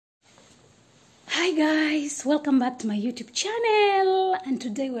Hi guys, welcome back to my YouTube channel, and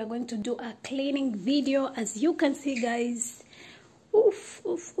today we are going to do a cleaning video. As you can see guys,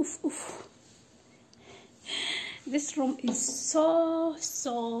 this room is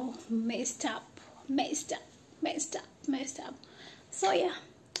so messed up. So yeah,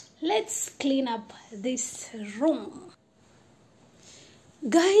 let's clean up this room.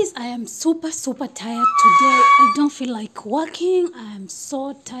 Guys, I am super tired today. I don't feel like working. I am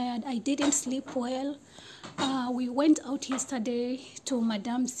so tired. I didn't sleep well. We went out yesterday to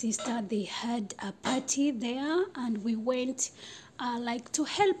Madam's sister. They had a party there, and we went like to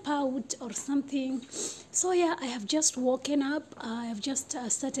help out or something. So yeah, I have just woken up. I have just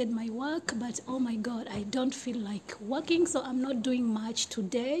started my work, but oh my god, I don't feel like working, so I'm not doing much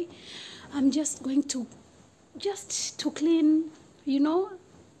today. I'm just going to clean, you know,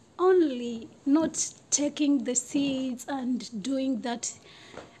 only, not taking the seeds and doing that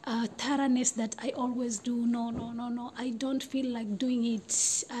thoroughness that I always do. No, I don't feel like doing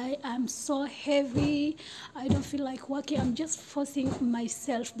it. I am so heavy. I don't feel like working. I'm just forcing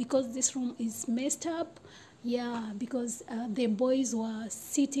myself because this room is messed up. Yeah, because the boys were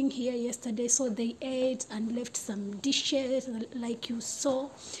sitting here yesterday, so they ate and left some dishes like you saw.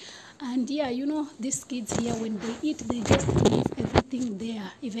 And yeah, you know, these kids here, when they eat, they just leave everything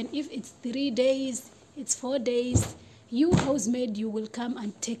there. Even if it's 3 days, it's 4 days, you housemaid, you will come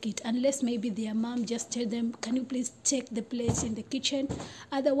and take it, unless maybe their mom just tell them, can you please take the plates in the kitchen?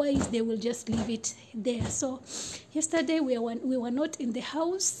 Otherwise they will just leave it there. So yesterday we were not in the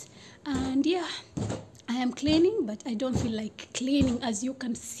house, and yeah, I am cleaning, but I don't feel like cleaning. As you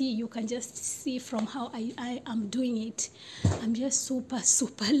can see, you can just see from how I am doing it. I'm just super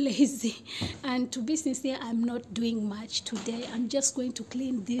lazy. And to be sincere, I'm not doing much today. I'm just going to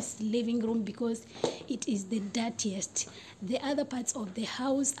clean this living room because it is the dirtiest. The other parts of the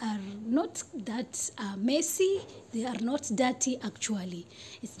house are not that messy. They are not dirty actually.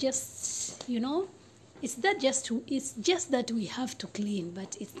 It's just, you know, it's just that we have to clean,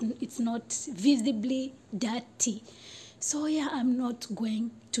 but it's not visibly dirty. So yeah, I'm not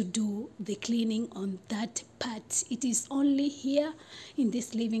going to do the cleaning on that part. It is only here in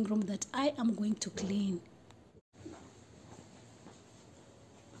this living room that I am going to clean.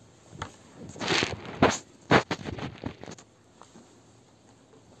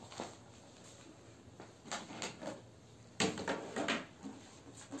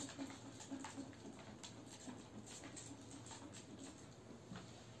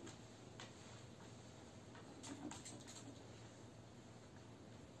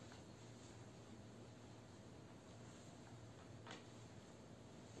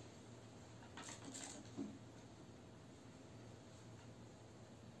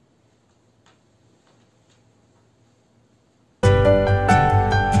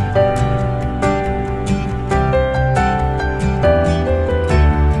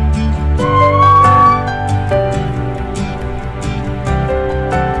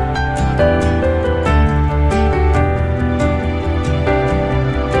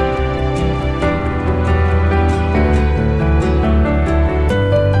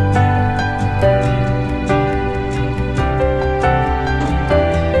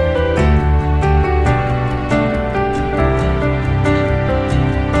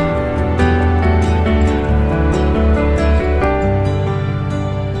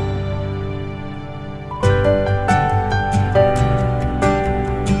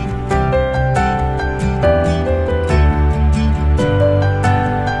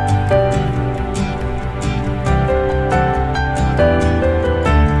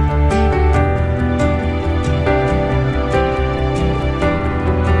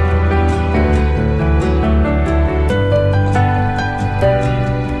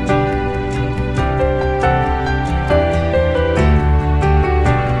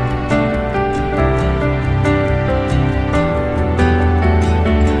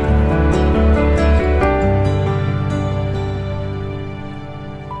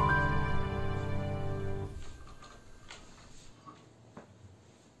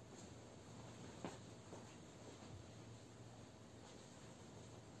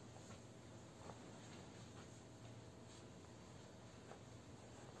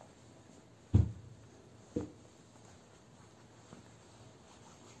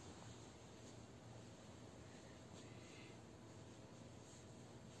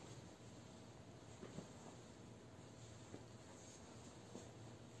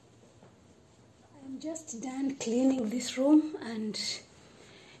 Just done cleaning this room, and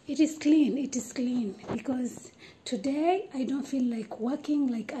it is clean because today I don't feel like working.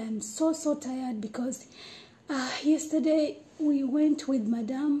 Like, I am so tired because yesterday we went with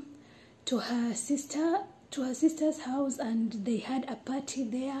Madam to her sister's house, and they had a party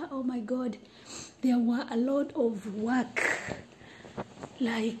there. Oh my God, there were a lot of work.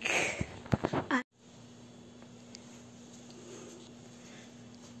 Like,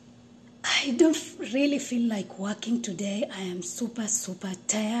 I don't really feel like working today. I am super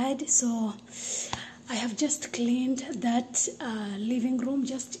tired, so I have just cleaned that living room,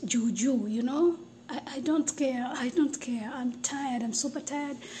 just juju, you know. I don't care. I'm tired. I'm super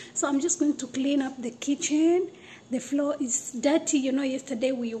tired. So I'm just going to clean up the kitchen. The floor is dirty. You know,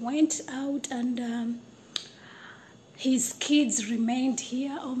 yesterday we went out and his kids remained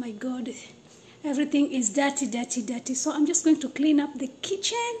here. Oh my God. Everything is dirty. So I'm just going to clean up the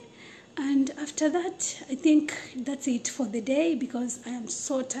kitchen. And after that, I think that's it for the day because I am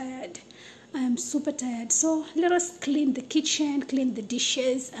so tired. I am super tired. So let us clean the kitchen, clean the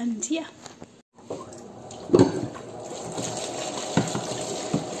dishes, and yeah.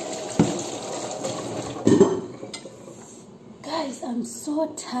 Guys, I'm so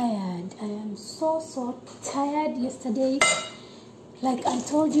tired. I am so tired. Yesterday, like I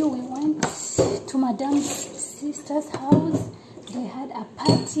told you, we went to Madam's sister's house. They had a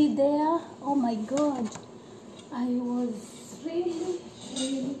party there. Oh my God. I was really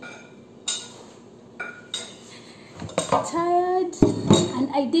tired and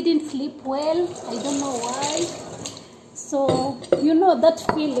I didn't sleep well. I don't know why. So, you know that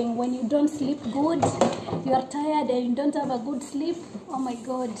feeling when you don't sleep good, you are tired and you don't have a good sleep. Oh my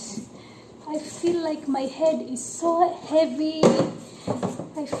God. I feel like my head is so heavy.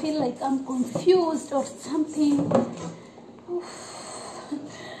 I feel like I'm confused or something.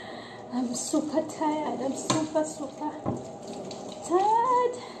 I'm super tired. I'm super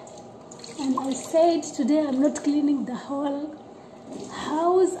tired. And I said today I'm not cleaning the whole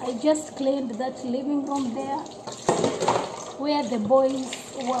house. I just cleaned that living room there where the boys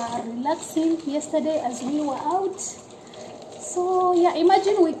were relaxing yesterday as we were out. So yeah,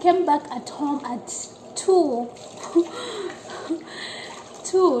 imagine we came back at home at 2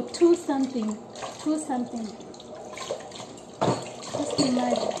 something. Just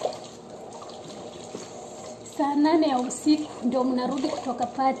imagine. Saa 8 ya usiku ndio mnarudi kutoka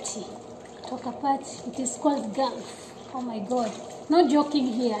party. It is called Gulf. Oh my God. No joking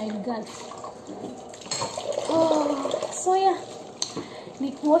here in Gulf. Oh, so yeah.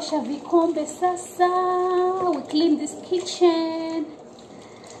 Ni kuosha vikombe sasa. We clean this kitchen.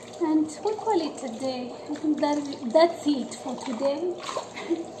 And we call it a day. I think that's it for today.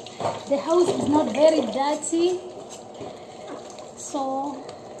 The house is not very dirty. So,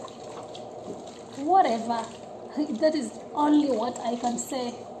 whatever. That is only what I can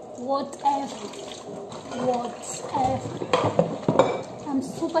say. Whatever. I'm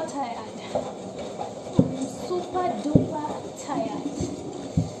super tired. I'm super duper tired.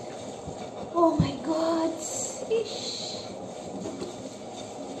 Oh my God. Ish.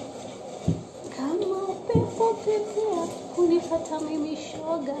 Kama upepo pepea kunifata mimi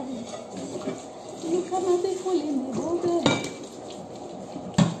shoga. Ni kama bifu limebobe.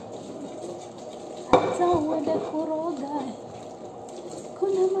 Hata uende kuroga.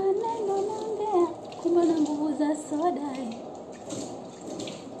 Kuna maneno naongea, kumbe na nguvu za soda.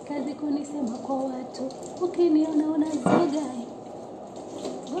 Kazi kunisema kwa watu, ukiniona unazoga.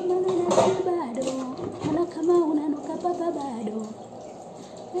 Mama nasi bado, ana kama unanuka baba bado.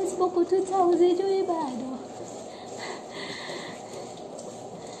 Facebook tutauzijui bado.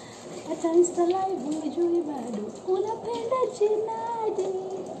 Hata Insta live ujui bado. Unapenda jinadi.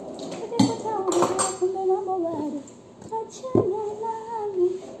 Ukipata ujui kumbe mambo bado. Achana nami.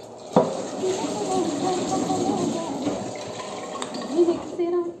 Hivi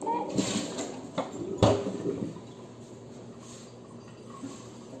kisirante.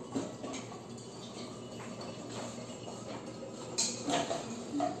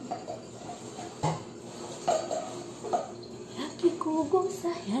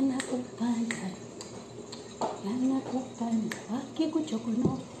 Yakikugusa yanakupanda.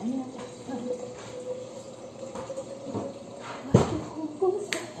 Wakikuchokono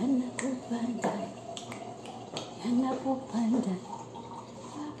yanakupanda. Yanakupanda.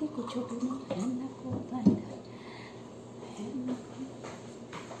 Wakikuchokono yanakupanda.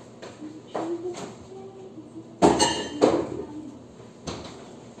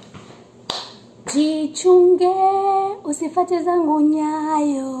 Jichunge, usifate zangu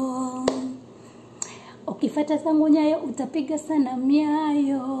nyayo. Ukifata zangu nyayo, utapiga sana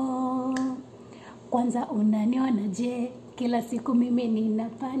miayo. Kwanza unaniona je, kila siku mimi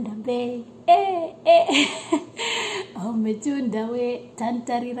ninapanda bei. Umetunda we,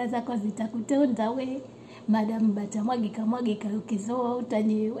 tantarira zako zitakutunda we. Madam Batamagika Magika Ukizoa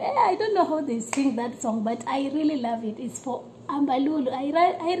Utanyi. I don't know how they sing that song, but I really love it. It's for Ambalulu.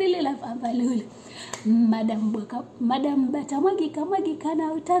 I really love Ambalulu. Madam Batamagika Magika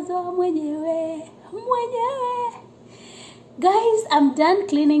na utazoa mwenyewe. Guys, I'm done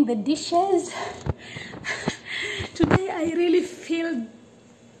cleaning the dishes. Today I really feel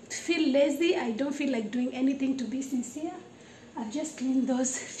lazy. I don't feel like doing anything, to be sincere. I've just cleaned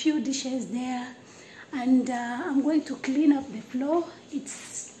those few dishes there, and I'm going to clean up the floor.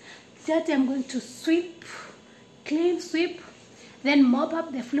 It's dirty. I'm going to sweep, then mop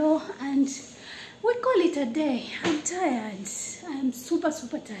up the floor, and we call it a day. I'm tired. I'm super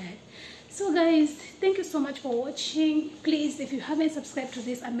tired. So guys, thank you so much for watching. Please, if you haven't subscribed to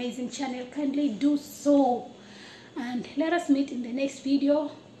this amazing channel, kindly do so, and let us meet in the next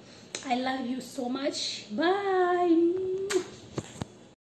video. I love you so much. Bye.